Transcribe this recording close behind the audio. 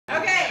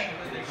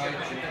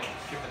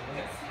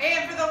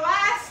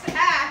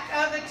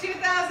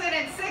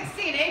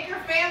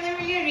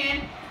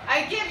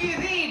give you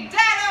the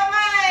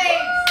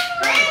Dynamites!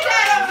 Great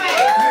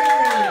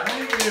Dynamites!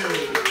 Thank you.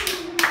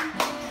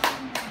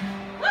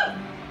 Woo!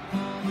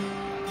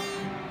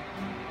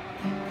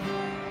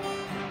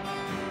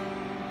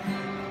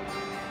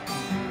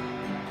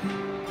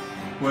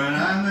 When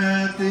I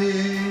met the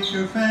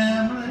Aker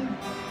family,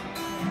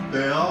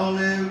 they all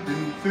lived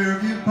in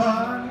Fairview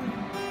Park.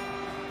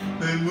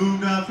 They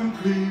moved out from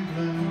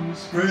Cleveland,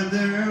 spread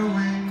their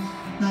wings.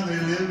 Now they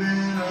live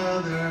in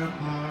other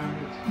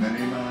parts,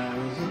 many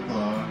miles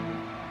apart.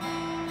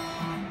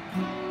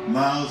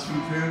 Miles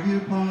from Fairview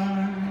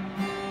Park.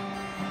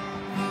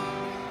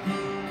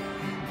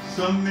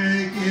 Some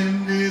make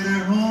Indy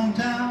their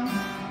hometown.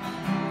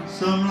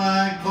 Some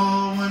like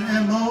Baldwin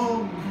and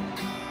Mo.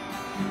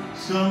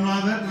 Some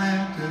love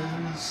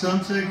Atlanta,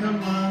 some say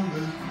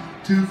Columbus.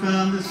 Two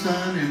found the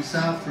sun in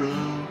South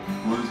Row.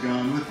 One's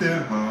gone with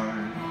their heart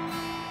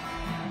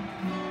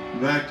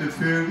back to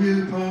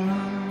Fairview Park.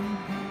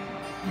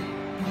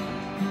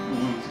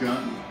 One's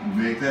gone,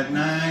 make that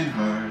 9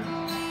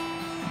 hearts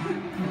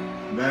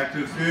back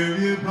to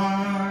Fairview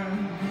Park.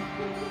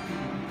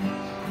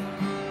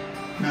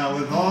 Now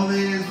with all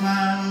these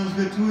miles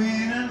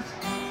between us,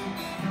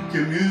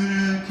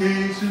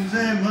 communications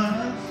they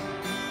must.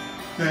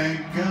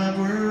 Thank God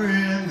we're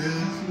in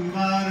this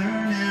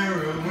modern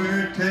era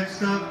where text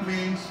stuff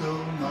means so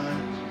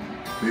much.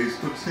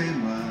 Facebook say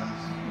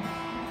must.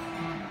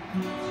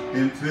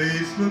 In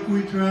Facebook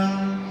we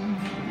trust.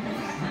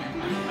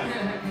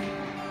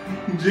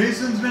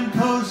 Jason's been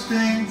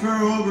posting for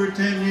over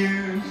 10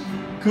 years.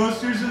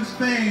 Coasters in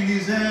Spain,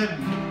 he's had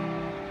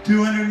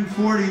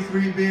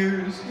 243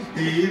 beers.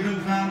 He even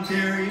found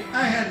Terry.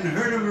 I hadn't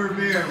heard of her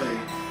barely,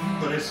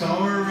 but I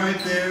saw her right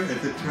there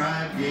at the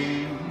Tribe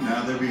game.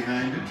 Now they're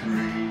behind a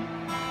tree.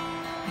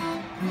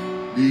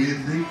 Do you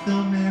think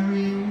they'll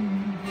marry?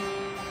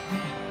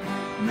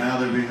 Now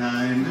they're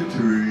behind a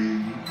tree.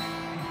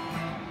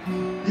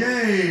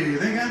 Yay,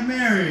 they got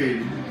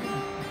married.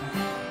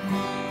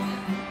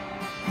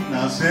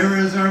 Now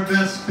Sarah's our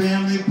best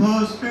family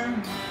poster.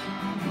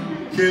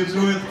 Kids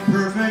with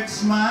perfect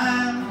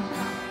smiles.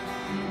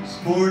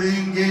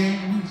 Sporting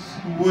games,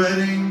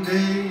 wedding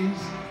days,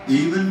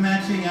 even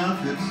matching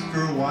outfits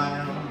for a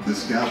while. The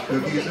Scout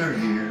cookies are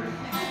here.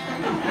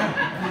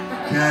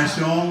 Cash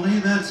only,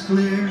 that's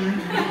clear.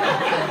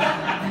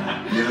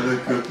 Yeah, the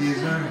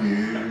cookies are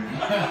here.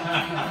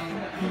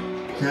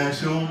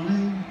 Cash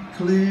only,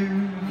 clear.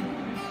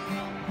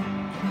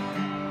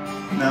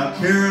 Now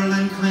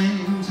Carolyn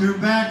claims her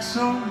back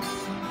sore,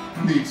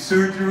 needs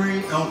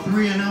surgery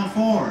L3 and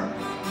L4.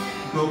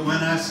 But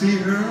when I see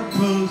her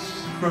post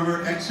from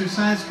her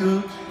exercise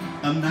coach,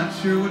 I'm not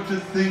sure what to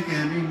think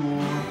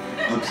anymore.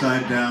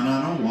 Upside down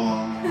on a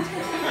wall,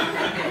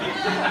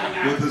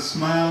 with a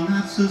smile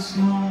not so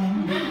small.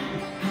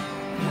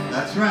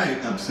 That's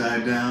right,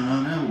 upside down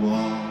on a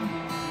wall.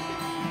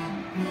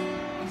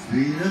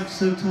 Feet up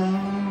so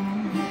tall.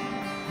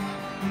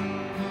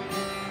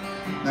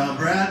 Now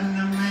Brad and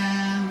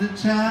Amanda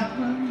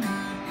Chaplin,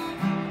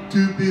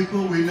 two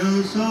people we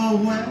know so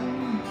well.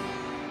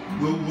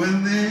 But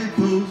when they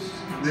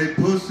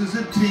post as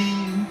a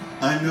team.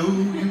 I know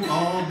you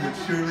all have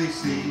surely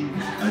seen.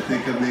 I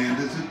think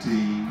Amanda's a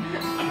team.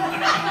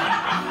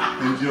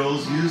 And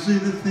Joel's usually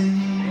the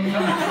theme.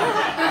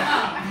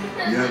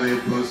 Yeah, they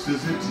post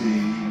as a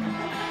team.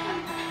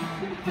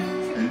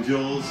 And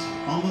Joel's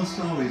almost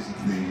always the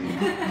theme.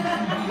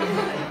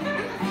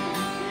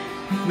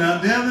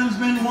 Now Devin's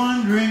been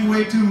wondering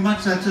way too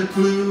much, that's a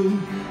clue.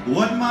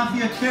 What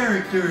mafia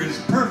character is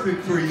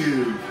perfect for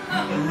you?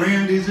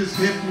 Randy's his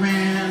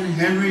hitman,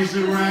 Henry's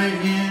the right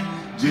hand,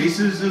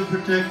 Jason's the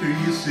protector,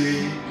 you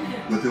see,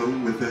 with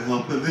the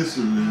help of his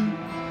salute.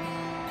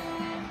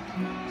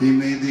 He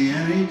made the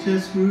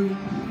NHS group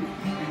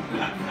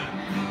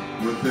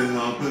with the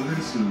help of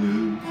his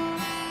salute.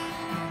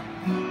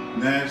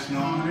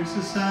 National Honor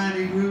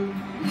Society group.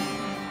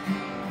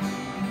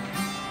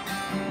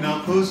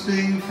 Now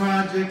posting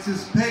projects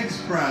is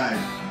Peg's pride.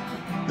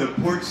 The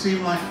porch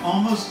seemed like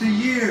almost a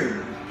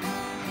year.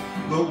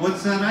 But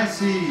what's that I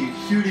see?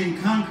 Shooting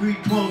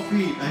concrete 12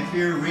 feet. I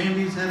fear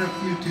Randy's had a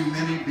few too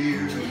many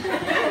beers.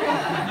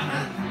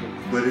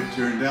 But it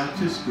turned out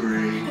just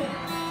great.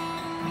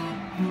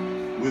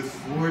 With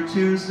 4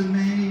 chairs to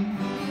me.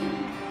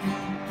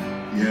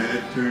 Yeah,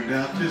 it turned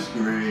out just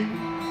great.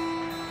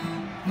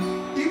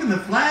 Even the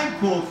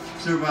flagpole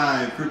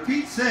survived, for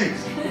Pete's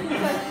sakes.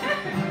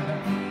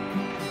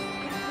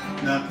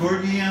 Now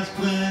Courtney has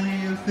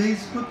plenty of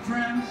Facebook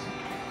friends,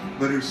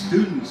 but her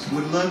students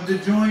would love to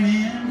join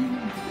in.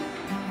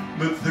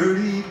 But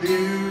 30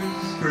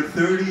 beers for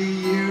 30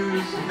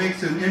 years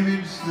makes an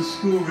image the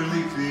school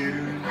really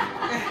fears.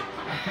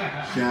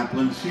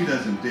 Chaplin, she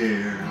doesn't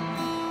dare.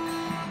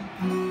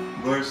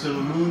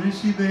 Barcelona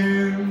she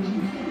bears.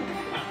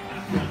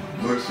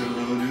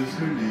 Barcelona's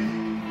her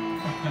name.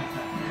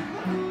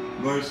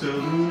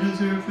 Barcelona's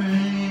her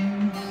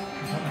fame.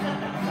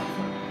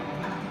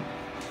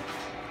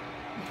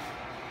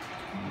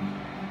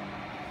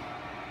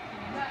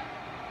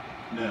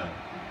 No.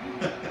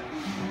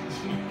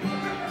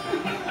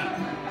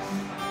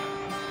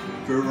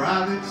 For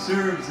Robert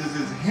serves as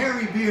his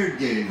hairy beard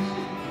gauge.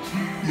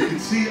 You can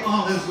see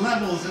all his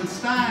levels and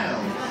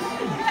styles.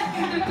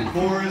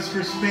 4 is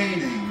for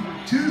spaining,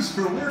 2's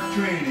for work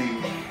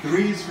training,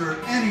 3's for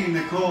any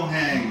Nicole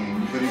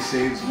hanging, but he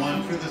saves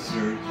 1 for the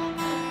search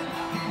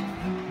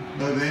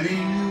of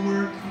any new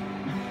work.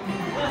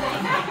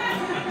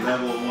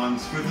 Level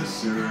 1's for the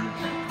search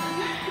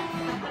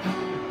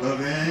of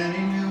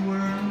any new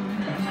work.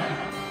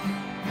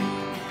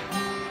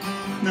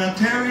 Now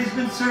Terry's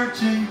been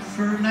searching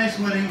for nice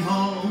wedding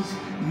halls,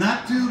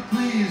 not too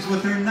pleased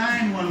with her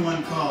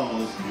 911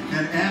 calls.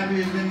 And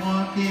Abby's been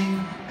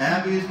walking,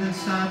 Abby's been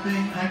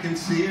stopping, I can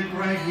see it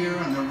right here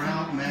on the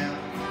route map.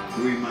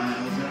 3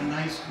 miles and a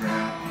nice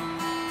scrap.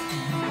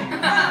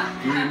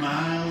 3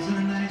 miles and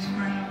a nice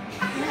scrap.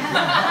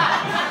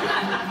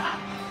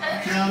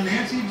 Now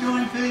Nancy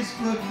joined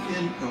Facebook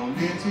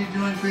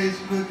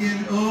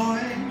in OA.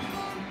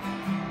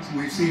 So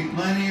we've seen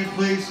plenty of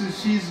places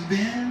she's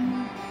been.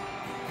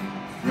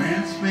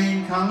 France,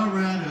 Spain,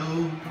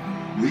 Colorado,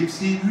 we've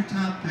seen her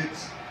top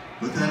picks,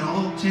 but that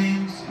all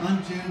changed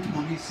on June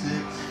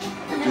 26th.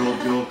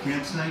 Joel,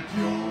 Campsite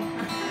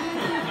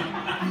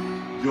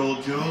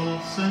Joel,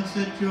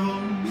 Sunset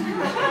Joel.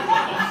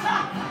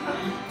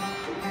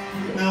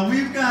 Now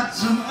we've got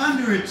some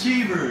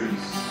underachievers.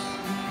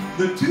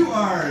 The 2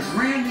 R's,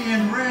 Randy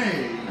and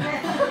Ray.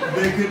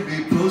 They could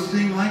be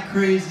posting like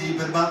crazy,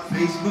 but about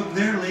Facebook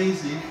they're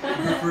lazy.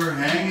 Prefer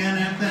hanging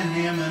at the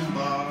Hammond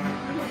Bar.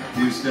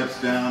 Few steps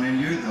down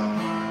and you're there.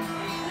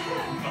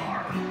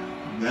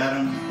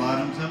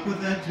 Bottoms up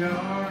with that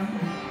jar.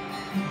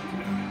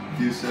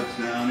 Few steps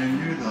down and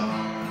you're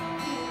there.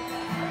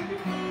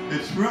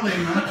 It's really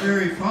not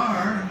very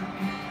far.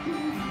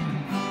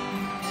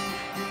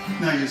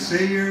 Now you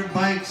say your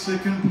bike's a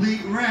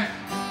complete wreck,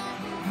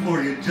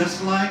 or you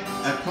just like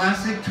a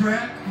classic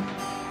Trek.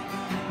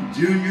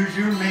 Junior's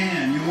your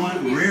man, you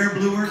want rare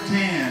blue or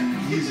tan.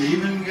 He's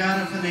even got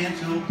a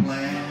financial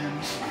plan,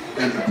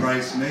 and the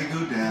price may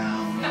go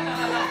down,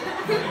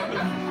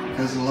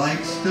 'cause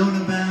likes don't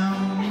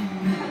abound.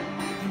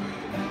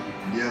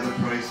 Yeah, the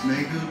price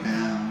may go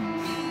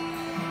down,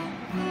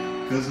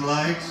 'cause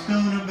likes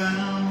don't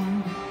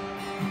abound.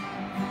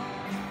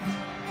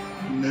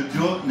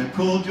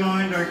 Nicole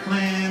joined our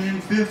clan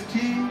in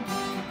 15,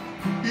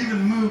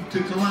 even moved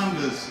to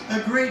Columbus,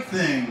 a great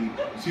thing.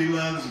 She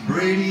loves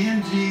Brady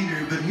and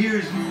Jeter, but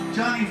here's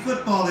Johnny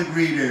Football to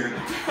greet her.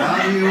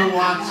 How do you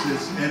watch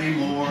this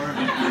anymore?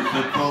 Your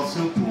football's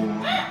so poor.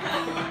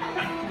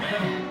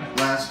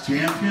 Last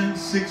champion,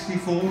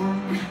 64.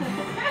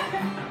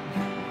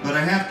 But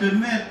I have to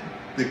admit,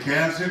 the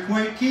Cavs are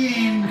quite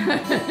keen.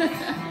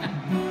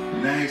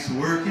 Nice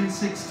work in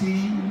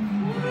 16.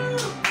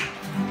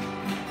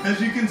 As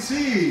you can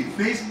see,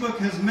 Facebook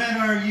has met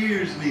our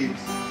years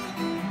needs.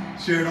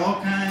 Shared all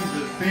kinds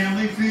of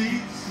family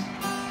feeds.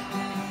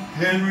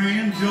 Henry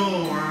and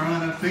Joel are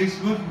on a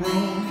Facebook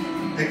roll,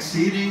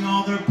 exceeding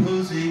all their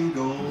posing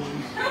goals.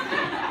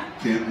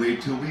 Can't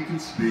wait till we can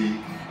speak.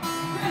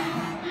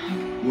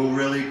 We'll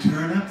really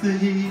turn up the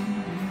heat.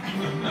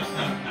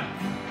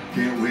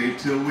 Can't wait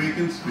till we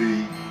can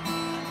speak.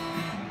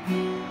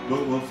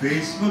 But will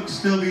Facebook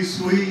still be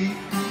sweet?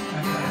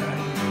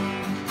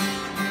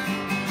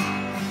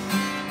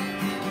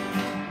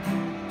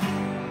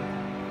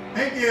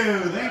 Thank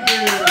you.